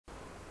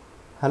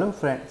Hello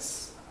friends,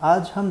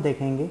 आज हम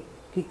देखेंगे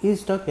कि ई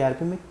स्टॉक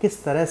ERP में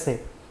किस तरह से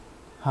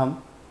हम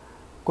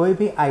कोई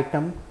भी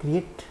आइटम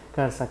क्रिएट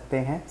कर सकते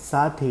हैं।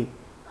 साथ ही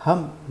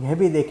हम यह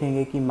भी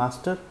देखेंगे कि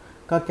मास्टर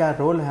का क्या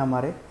रोल है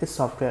हमारे इस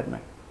सॉफ्टवेयर में।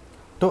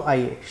 तो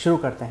आइए शुरू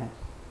करते हैं।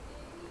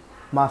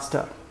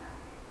 मास्टर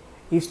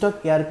ई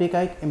स्टॉक ERP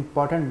का एक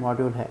इम्पॉर्टेंट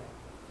मॉड्यूल है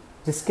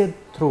जिसके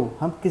थ्रू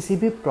हम किसी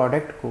भी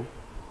प्रोडक्ट को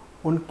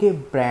उनके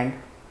ब्रांड,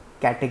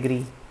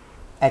 कैटेगरी,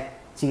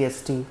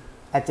 GST,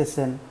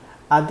 HSN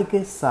आदि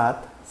के साथ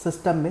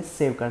सिस्टम में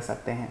सेव कर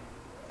सकते हैं।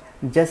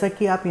 जैसा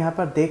कि आप यहाँ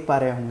पर देख पा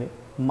रहे होंगे,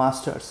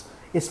 मास्टर्स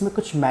इसमें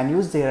कुछ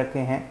मेन्यूज़ दे रखे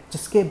हैं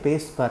जिसके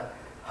बेस पर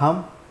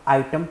हम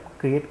आइटम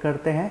क्रिएट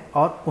करते हैं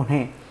और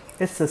उन्हें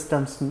इस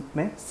सिस्टम्स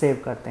में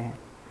सेव करते हैं।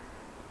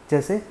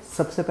 जैसे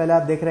सबसे पहले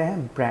आप देख रहे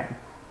हैं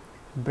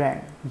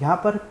ब्रांड। यहाँ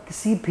पर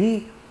किसी भी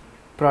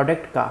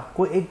प्रोडक्ट का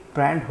कोई एक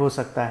ब्रांड हो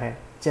सकता है।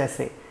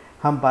 जैसे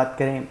हम बात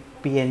करें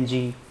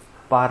P&G,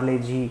 Parle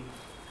G,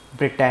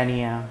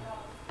 Britannia,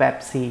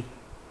 Pepsi,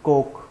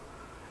 Coke,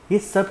 ये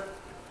सब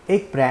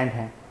एक ब्रांड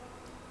है।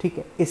 ठीक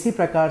है, इसी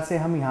प्रकार से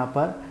हम यहाँ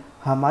पर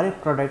हमारे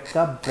प्रोडक्ट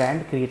का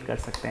ब्रांड क्रिएट कर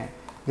सकते हैं।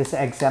 जैसे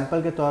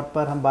एग्जांपल के तौर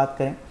पर हम बात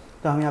करें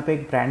तो हम यहाँ पे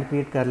एक ब्रांड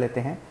क्रिएट कर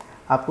लेते हैं।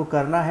 आपको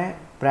करना है,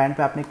 ब्रांड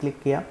पे आपने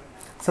क्लिक किया,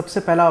 सबसे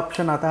पहला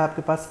ऑप्शन आता है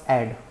आपके पास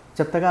ऐड।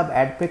 जब तक आप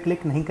ऐड पे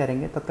क्लिक नहीं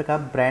करेंगे तब तक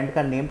आप ब्रांड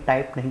का नेम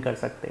टाइप नहीं कर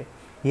सकते,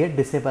 ये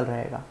डिसेबल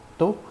रहेगा।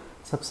 तो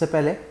सबसे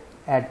पहले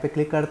ऐड पे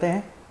क्लिक करते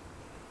हैं।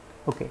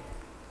 ओके,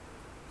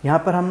 यहाँ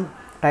पर हम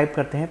टाइप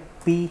करते हैं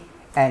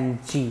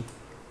P&G,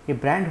 ये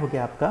ब्रांड हो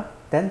गया आपका।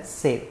 देन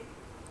सेव,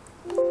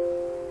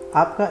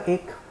 आपका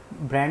एक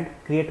ब्रांड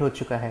क्रिएट हो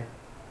चुका है।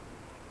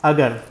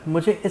 अगर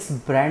मुझे इस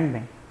ब्रांड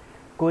में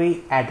कोई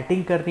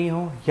एडिटिंग करनी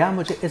हो या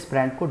मुझे इस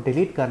ब्रांड को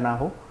डिलीट करना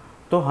हो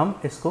तो हम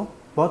इसको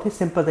बहुत ही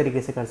सिंपल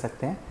तरीके से कर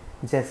सकते हैं।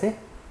 जैसे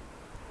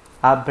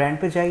आप ब्रांड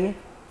पे जाइए,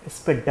 इस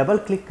पर डबल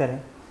क्लिक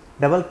करें,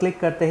 डबल क्लिक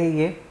करते ही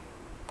ये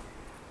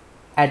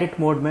एडिट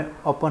मोड में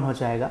ओपन हो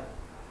जाएगा।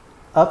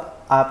 अब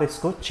आप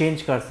इसको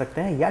चेंज कर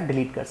सकते हैं या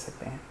डिलीट कर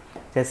सकते हैं।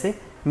 जैसे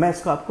मैं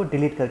इसको आपको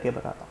डिलीट करके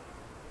बताता हूँ।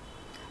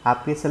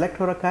 आपके सेलेक्ट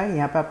हो रखा है,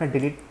 यहाँ पे आपने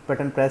डिलीट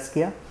बटन प्रेस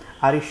किया।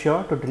 Are you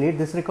sure to delete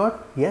this record,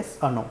 yes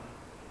और नो?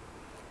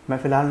 मैं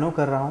फ़िलहाल नो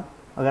कर रहा हूँ।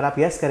 अगर आप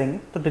येस करेंगे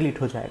तो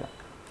डिलीट हो जाएगा।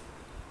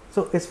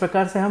 सो इस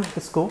प्रकार से हम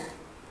इसको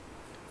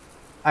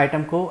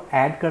आइटम को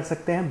ऐड कर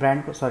सकते हैं,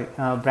 ब्रांड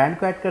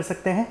को ऐड कर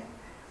सकते हैं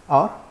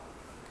और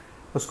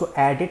उसको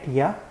एडिट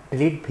या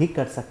डिलीट भी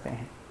कर सकते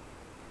हैं।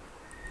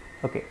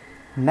 ओके,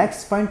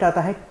 नेक्स्ट पॉइंट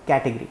आता है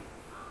कैटेगरी।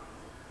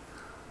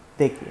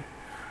 देखिए,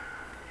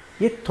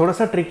 ये थोड़ा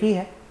सा ट्रिकी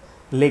है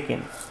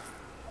लेकिन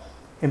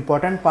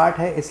इम्पॉर्टेंट पार्ट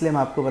है, इसलिए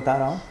मैं आपको बता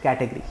रहा हूँ।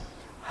 कैटेगरी,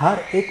 हर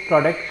एक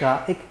प्रोडक्ट का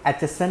एक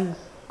HSN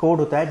कोड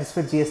होता है जिस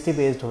पर GST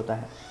बेस्ड होता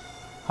है।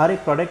 हर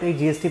एक प्रोडक्ट एक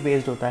GST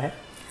बेस्ड होता है।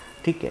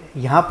 ठीक है,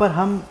 यहाँ पर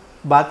हम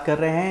बात कर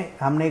रहे हैं,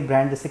 हमने एक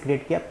ब्रांड जैसे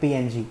क्रिएट किया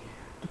P&G,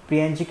 तो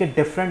P&G के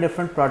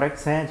डिफरेंट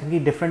प्रोडक्ट्स हैं जिनकी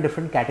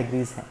डिफरेंट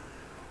कैटेगरीज हैं।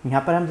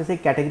 यहाँ पर हम जैसे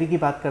कैटेगरी की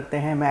बात करते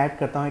हैं, मैं ऐड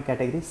करता हूँ एक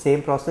कैटेगरी।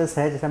 सेम प्रोसेस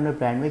है जैसे हमने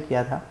ब्रांड में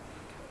किया था।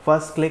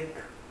 फर्स्ट क्लिक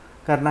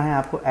करना है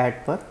आपको ऐड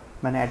पर।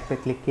 मैंने ऐड पे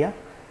क्लिक किया।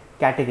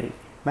 कैटेगरी,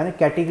 मैंने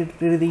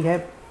कैटेगरी दी है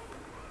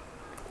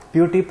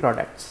ब्यूटी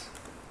प्रोडक्ट्स।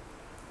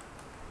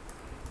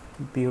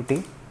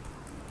 ब्यूटी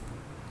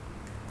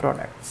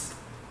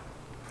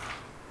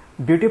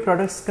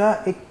प्रोडक्ट्स का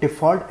एक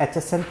डिफ़ॉल्ट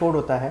HSN कोड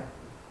होता है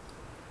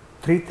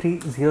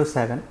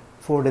 3307,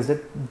 4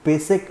 डिजिट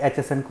बेसिक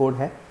HSN कोड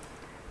है।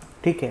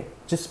 ठीक है,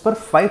 जिस पर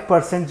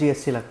 5%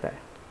 GST लगता है।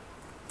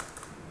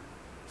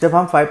 जब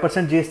हम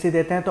 5% GST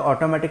देते हैं तो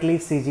ऑटोमेटिकली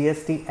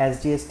CGST,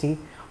 SGST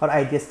और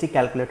IGST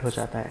कैलकुलेट हो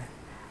जाता है।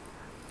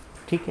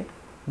 ठीक है,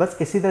 बस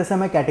इसी तरह से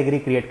हमें कैटेगरी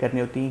क्रिएट करनी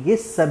होती है। ये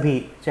सभी,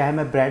 चाहे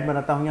मैं ब्रांड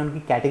बनाता हूँ या उनकी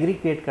कैटेगरी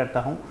क्रिएट करता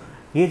हूँ,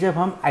 ये जब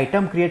हम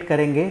आइटम क्रिएट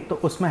करेंगे तो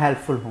उसमें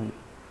हेल्पफुल होंगे।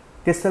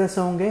 किस तरह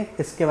से होंगे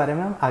इसके बारे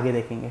में हम आगे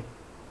देखेंगे।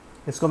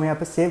 इसको मैं यहाँ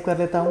पे सेव कर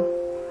लेता हूँ।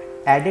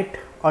 एडिट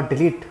और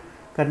डिलीट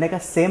करने का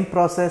सेम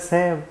प्रोसेस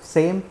है,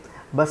 सेम,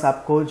 बस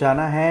आपको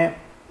जाना है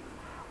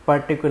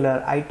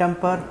पर्टिकुलर आइटम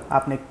पर,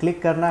 आपने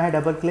क्लिक करना है,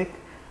 डबल क्लिक,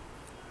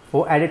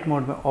 वो एडिट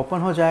मोड में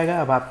ओपन हो जाएगा।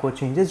 अब आपको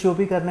चेंजेस जो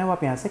भी करने हैं वो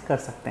आप यहाँ से कर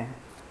सकते हैं।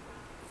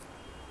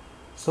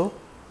 So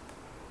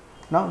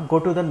now go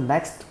to the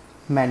next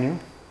menu.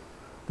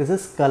 This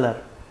is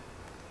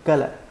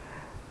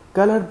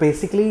colour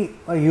basically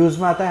use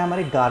में आता है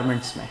हमारे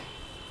गारमेंट्स में।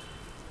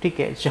 ठीक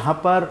है, जहाँ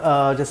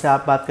पर जैसे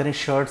आप बात करें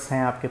शर्ट्स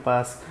हैं आपके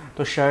पास,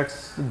 तो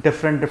शर्ट्स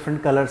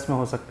डिफरेंट कलर्स में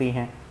हो सकती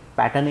हैं।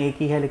 पैटर्न एक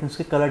ही है लेकिन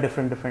उसके कलर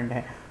डिफरेंट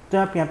हैं, तो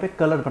आप यहाँ पे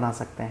कलर बना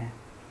सकते हैं।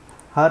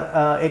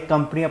 हर एक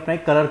कंपनी अपना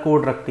एक कलर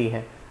कोड रखती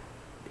है।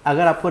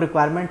 अगर आपको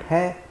रिक्वायरमेंट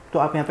है तो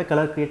आप यहाँ पे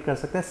कलर क्रिएट कर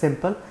सकते हैं,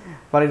 सिंपल।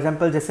 फॉर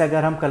एग्जांपल जैसे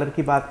अगर हम कलर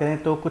की बात करें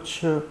तो कुछ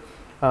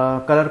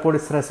कलर कोड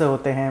इस तरह से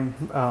होते हैं,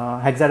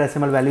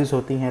 हेक्साडेसिमल वैल्यूज़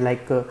होती हैं।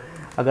 लाइक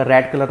अगर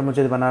रेड कलर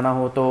मुझे बनाना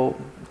हो तो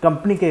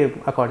कंपनी के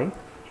according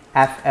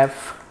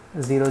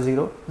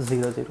FF0000,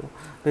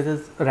 this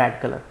is red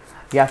colour.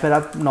 या फिर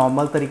आप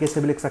नॉर्मल तरीके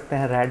से भी लिख सकते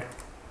हैं रेड।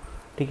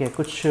 ठीक है,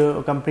 कुछ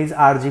कंपनीज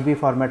RGB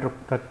फॉर्मेट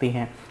रखती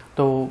हैं,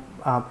 तो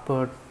आप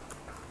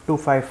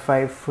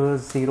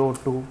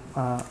 255020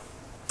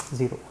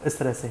 इस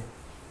तरह से,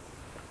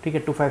 ठीक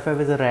है।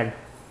 255 इज़ अ रेड।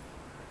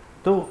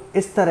 तो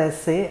इस तरह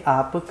से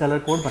आप कलर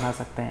कोड बना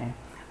सकते हैं।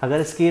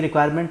 अगर इसकी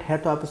रिक्वायरमेंट है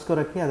तो आप इसको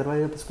रखिए,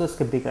 अदरवाइज आप इसको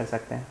स्किप भी कर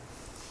सकते हैं।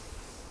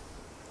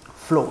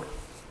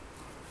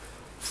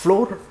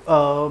 फ्लोर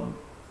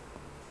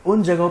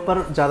उन जगहों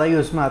पर ज़्यादा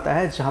यूज़ में आता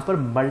है जहाँ पर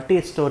मल्टी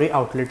स्टोरी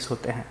आउटलेट्स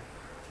होते हैं।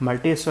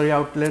 Multi storey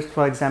outlets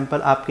for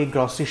example आपकी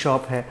ग्रॉसरी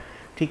शॉप है,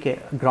 ठीक है।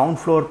 ग्राउंड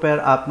फ्लोर पर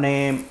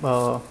आपने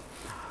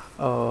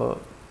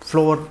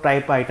फ्लोर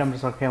टाइप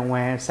आइटम्स रखे हुए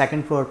हैं,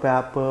 सेकंड फ्लोर पे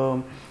आप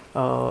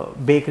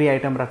बेकरी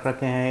आइटम रख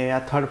रखे हैं, या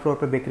थर्ड फ्लोर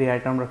पे बेकरी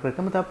आइटम रख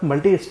रखे हैं। मतलब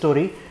मल्टी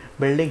स्टोरी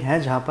बिल्डिंग है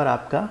जहाँ पर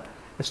आपका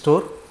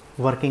स्टोर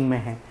वर्किंग में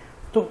है।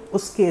 तो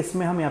उस केस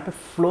में हम यहाँ पे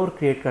फ्लोर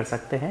क्रिएट कर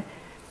सकते हैं।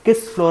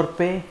 किस फ्लोर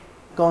पे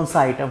कौन सा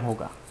आइटम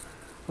होगा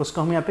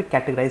उसको हम यहाँ पे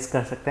कैटेगराइज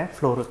कर सकते हैं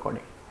फ्लोर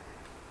अकॉर्डिंग।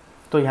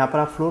 तो यहाँ पर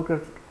आप फ्लोर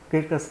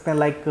क्रिएट कर सकते हैं।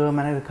 लाइक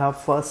मैंने लिखा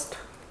फर्स्ट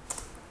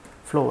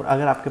फ्लोर,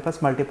 अगर आपके पास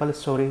मल्टीपल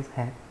स्टोरीज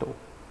हैं तो,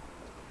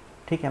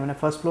 ठीक है। मैंने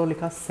फर्स्ट फ्लोर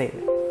लिखा, सेव।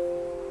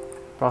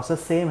 प्रोसेस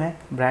सेम है,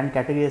 ब्रांड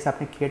कैटेगरी जैसे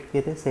आपने क्रिएट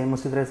किए थे सेम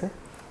उसी तरह से।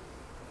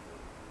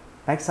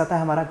 नेक्स्ट आता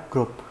है हमारा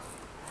ग्रुप।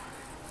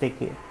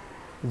 देखिए,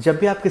 जब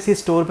भी आप किसी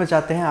स्टोर में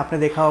जाते हैं आपने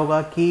देखा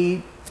होगा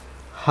कि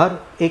हर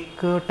एक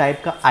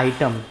टाइप का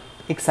आइटम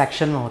एक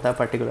सेक्शन में होता है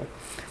पर्टिकुलर।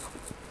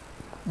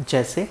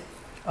 जैसे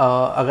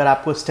अगर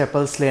आपको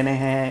स्टेपल्स लेने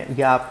हैं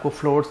या आपको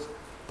फ्लोर्स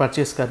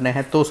परचेस करने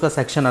हैं तो उसका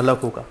सेक्शन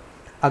अलग होगा।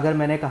 अगर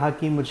मैंने कहा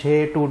कि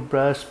मुझे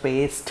टूथब्रश,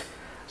 पेस्ट,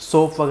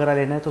 सोप वगैरह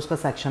लेना है तो उसका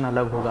सेक्शन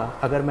अलग होगा।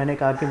 अगर मैंने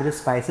कहा कि मुझे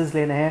स्पाइसेस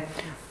लेने हैं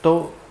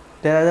तो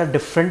there are a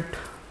different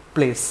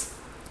place,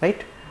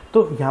 right.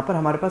 तो यहाँ पर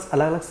हमारे पास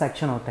अलग अलग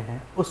सेक्शन होते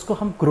हैं, उसको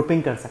हम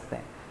ग्रुपिंग कर सकते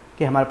हैं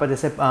कि हमारे पास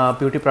जैसे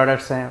ब्यूटी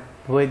प्रोडक्ट्स हैं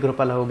वो एक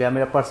ग्रुप अलग हो गया,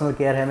 मेरा पर्सनल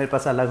केयर है मेरे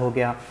पास अलग हो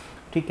गया,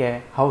 ठीक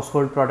है। हाउस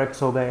होल्ड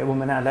प्रोडक्ट्स हो गए वो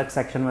मैंने अलग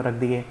सेक्शन में रख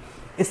दिए,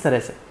 इस तरह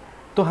से।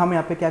 तो हम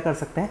यहाँ पे क्या कर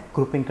सकते हैं,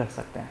 ग्रुपिंग कर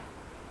सकते हैं,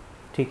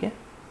 ठीक है।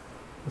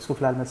 इसको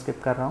फिलहाल मैं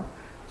स्किप कर रहा हूँ।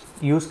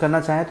 यूज़ करना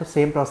चाहें तो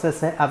सेम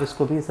प्रोसेस है, आप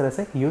इसको भी इस तरह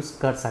से यूज़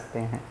कर सकते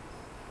हैं।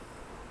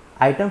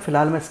 आइटम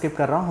फिलहाल मैं स्किप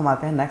कर रहा हूँ। हम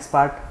आते हैं next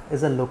part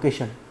is a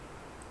location.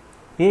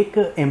 एक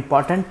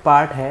इम्पॉर्टेंट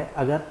पार्ट है।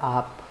 अगर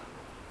आप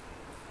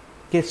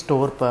के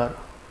स्टोर पर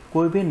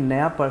कोई भी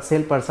नया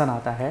सेल पर्सन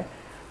आता है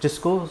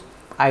जिसको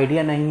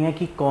आइडिया नहीं है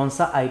कि कौन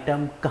सा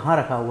आइटम कहाँ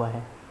रखा हुआ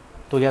है,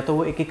 तो या तो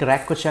वो एक एक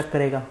रैक को चेक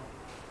करेगा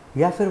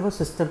या फिर वो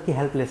सिस्टम की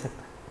हेल्प ले सकता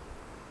है।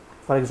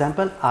 फॉर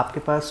एग्जांपल आपके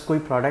पास कोई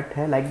प्रोडक्ट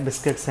है लाइक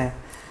बिस्किट्स हैं,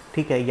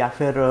 ठीक है, या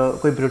फिर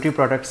कोई ब्यूटी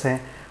प्रोडक्ट्स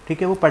हैं,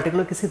 ठीक है, वो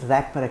पर्टिकुलर किसी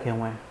रैक पर रखे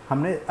हुए हैं,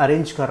 हमने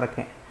अरेंज कर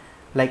रखे हैं।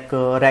 लाइक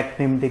रैक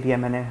नेम दे दिया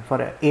मैंने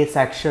फॉर ए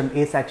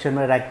सेक्शन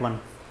में रैक 1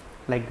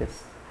 लाइक दिस।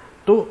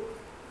 तो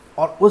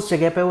और उस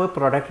जगह पे वो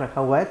प्रोडक्ट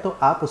रखा हुआ है तो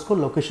आप उसको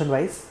लोकेशन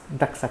वाइज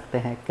रख सकते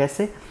हैं।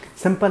 कैसे?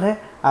 सिंपल है।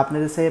 आपने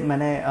जैसे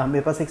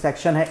मेरे पास एक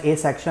सेक्शन है, ए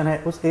सेक्शन है,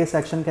 उस ए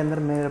सेक्शन के अंदर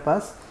मेरे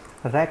पास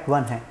रैक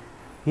 1 है।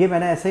 ये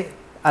मैंने ऐसे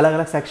अलग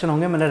अलग सेक्शन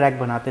होंगे, मैंने रैक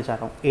बनाते जा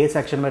रहा हूँ। ए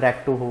सेक्शन में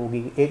रैक 2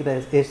 होगी, एक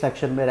ए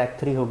सेक्शन में रैक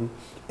 3 होगी।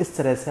 इस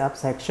तरह से आप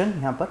सेक्शन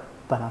यहाँ पर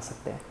बना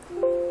सकते हैं।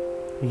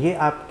 ये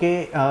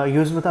आपके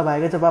यूज़ में तब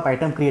आएगा जब आप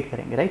आइटम क्रिएट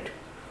करेंगे, राइट।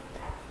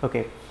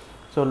 ओके,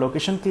 सो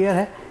लोकेशन क्लियर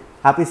है।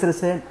 आप इस तरह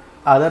से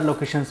अदर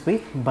लोकेशंस भी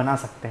बना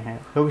सकते हैं।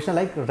 Location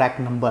like rack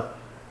number,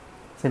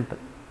 simple.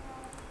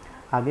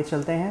 आगे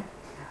चलते हैं।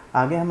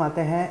 आगे हम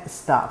आते हैं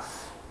स्टाफ।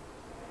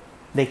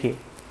 देखिए,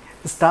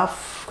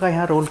 स्टाफ का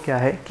यहाँ रोल क्या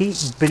है कि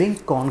बिलिंग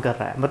कौन कर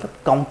रहा है, मतलब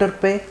काउंटर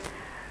पे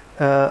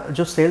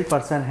जो सेल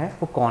पर्सन है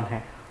वो कौन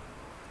है,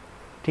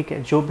 ठीक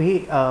है। जो भी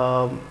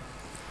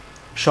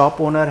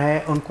शॉप ओनर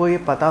है उनको ये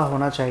पता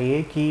होना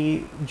चाहिए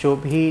कि जो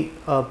भी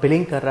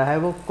बिलिंग कर रहा है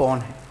वो कौन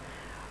है।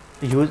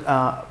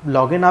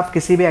 लॉगिन आप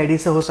किसी भी आईडी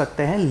से हो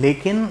सकते हैं,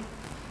 लेकिन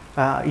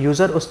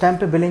यूज़र उस टाइम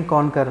पे बिलिंग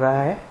कौन कर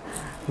रहा है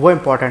वो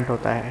इम्पॉर्टेंट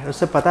होता है।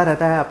 उससे पता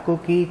रहता है आपको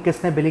कि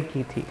किसने बिलिंग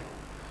की थी।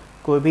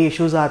 कोई भी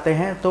इश्यूज़ आते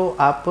हैं तो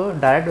आप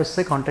डायरेक्ट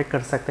उससे कांटेक्ट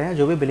कर सकते हैं,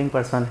 जो भी बिलिंग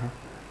पर्सन है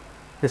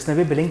जिसने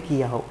भी बिलिंग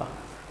किया होगा।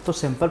 तो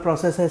सिंपल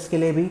प्रोसेस है। इसके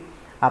लिए भी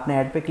आपने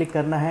ऐड पे क्लिक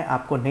करना है,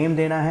 आपको नेम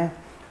देना है।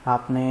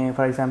 आपने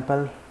फॉर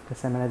एग्जांपल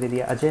जैसे मैंने दे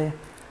दिया अजय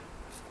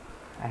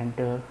एंड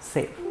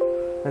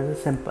सेव,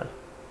 सिंपल,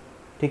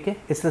 ठीक है।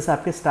 इस तरह से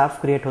आपके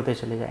स्टाफ क्रिएट होते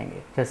चले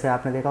जाएंगे। जैसे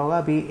आपने देखा होगा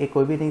अभी एक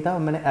कोई भी नहीं था,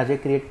 मैंने अजय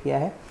क्रिएट किया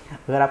है।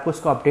 अगर आपको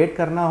इसको अपडेट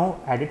करना हो,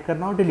 एडिट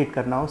करना हो, डिलीट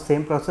करना हो,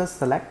 same process,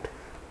 select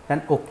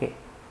then okay.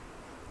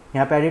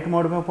 यहाँ पे एडिट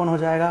मोड में ओपन हो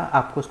जाएगा।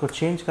 आपको इसको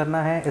चेंज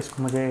करना है,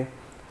 इसको मुझे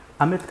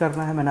अमित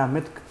करना है, मैंने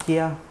अमित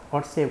किया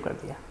और सेव कर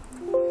दिया।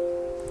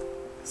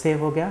 सेव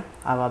हो गया।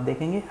 अब आप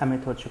देखेंगे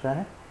अमित हो चुका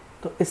है।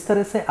 तो इस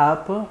तरह से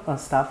आप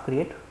स्टाफ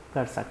क्रिएट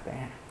कर सकते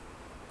हैं,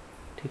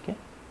 ठीक है।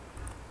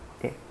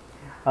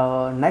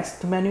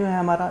 नेक्स्ट मेन्यू है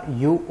हमारा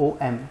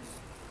UOM।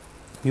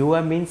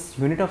 UOM means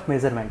unit of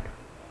measurement.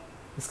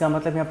 इसका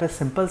मतलब यहाँ पे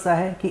सिंपल सा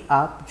है कि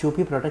आप जो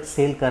भी प्रोडक्ट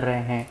सेल कर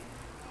रहे हैं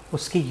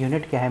उसकी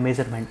यूनिट क्या है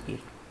मेजरमेंट की।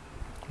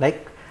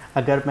 लाइक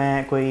अगर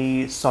मैं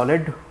कोई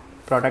सॉलिड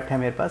प्रोडक्ट है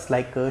मेरे पास,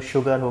 लाइक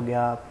शुगर हो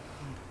गया,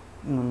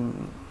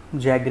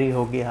 जैगरी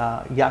हो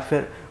गया, या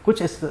फिर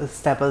कुछ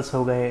स्टेपल्स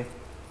हो गए,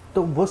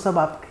 तो वो सब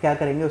आप क्या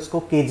करेंगे, उसको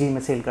केजी में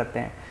सेल करते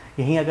हैं।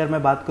 यहीं अगर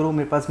मैं बात करूँ,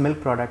 मेरे पास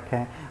मिल्क प्रोडक्ट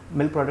है,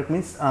 मिल्क प्रोडक्ट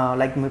मीन्स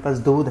लाइक मेरे पास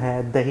दूध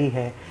है, दही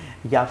है,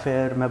 या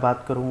फिर मैं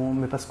बात करूँ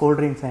मेरे पास कोल्ड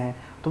ड्रिंक्स हैं,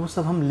 तो वो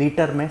सब हम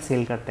लीटर में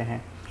सेल करते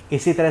हैं।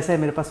 इसी तरह से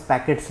मेरे पास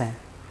पैकेट्स हैं,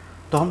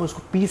 तो हम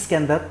उसको पीस के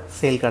अंदर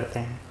सेल करते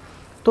हैं।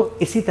 तो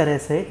इसी तरह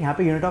से यहाँ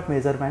पे यूनिट ऑफ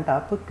मेजरमेंट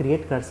आप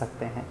क्रिएट कर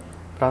सकते हैं।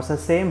 प्रोसेस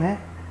सेम है,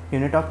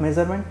 यूनिट ऑफ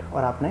मेजरमेंट,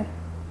 और आपने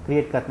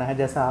क्रिएट करना है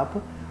जैसा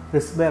आप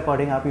रिस्क के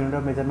अकॉर्डिंग आप यूनिट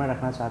ऑफ मेजरमेंट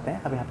रखना चाहते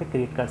हैं, अब यहाँ पे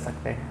क्रिएट कर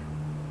सकते हैं।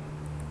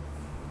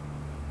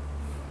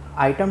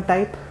 आइटम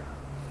टाइप,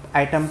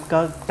 आइटम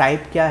का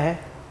टाइप क्या है?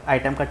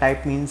 आइटम का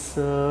टाइप मीन्स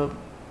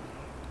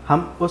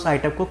हम उस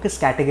आइटम को किस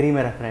कैटेगरी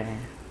में रख रहे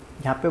हैं।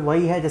 यहाँ पे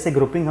वही है जैसे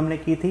ग्रुपिंग हमने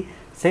की थी,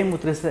 सेम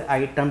उतरे से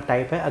आइटम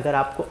टाइप है। अगर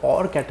आपको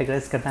और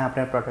कैटेगराइज करना है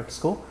अपने प्रोडक्ट्स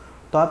को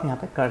तो आप यहाँ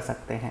पे कर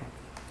सकते हैं।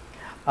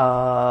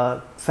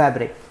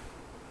 फैब्रिक,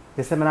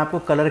 जैसे मैंने आपको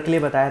कलर के लिए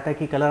बताया था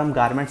कि कलर हम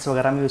गारमेंट्स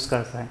वगैरह में यूज़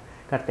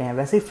करते हैं,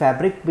 वैसे ही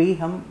फैब्रिक भी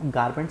हम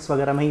गारमेंट्स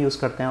वगैरह में ही यूज़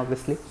करते हैं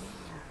ऑब्वियसली।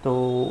 तो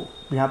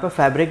यहाँ पर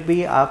फैब्रिक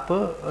भी आप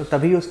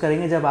तभी यूज़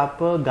करेंगे जब आप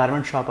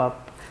गारमेंट शॉप,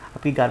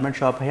 आपकी गारमेंट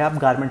शॉप है, आप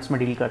गारमेंट्स में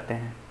डील करते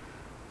हैं,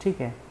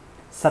 ठीक है।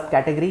 सब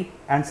कैटेगरी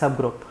एंड सब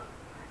ग्रुप,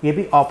 ये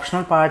भी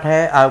ऑप्शनल पार्ट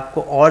है।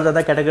 आपको और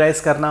ज़्यादा कैटेगराइज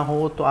करना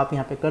हो तो आप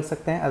यहाँ पे कर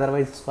सकते हैं,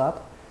 अदरवाइज इसको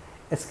आप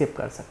स्किप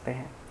कर सकते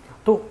हैं।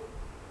 तो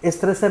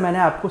इस तरह से मैंने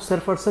आपको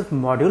सिर्फ और सिर्फ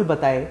मॉड्यूल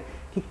बताए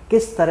कि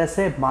किस तरह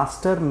से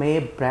मास्टर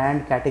में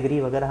ब्रांड, कैटेगरी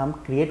वगैरह हम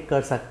क्रिएट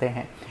कर सकते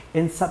हैं।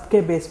 इन सब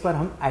के बेस पर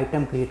हम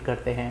आइटम क्रिएट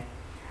करते हैं।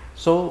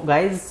 सो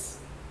गाइज,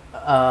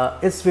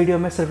 इस वीडियो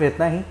में सिर्फ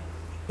इतना ही।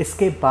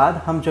 इसके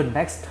बाद हम जो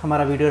नेक्स्ट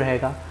हमारा वीडियो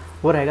रहेगा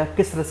वो रहेगा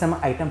किस तरह से हम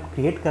आइटम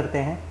क्रिएट करते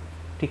हैं,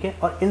 ठीक है,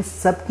 और इन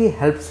सब की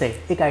हेल्प से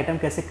एक आइटम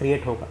कैसे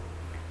क्रिएट होगा।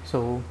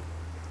 So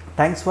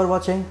thanks for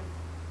watching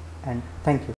and thank you.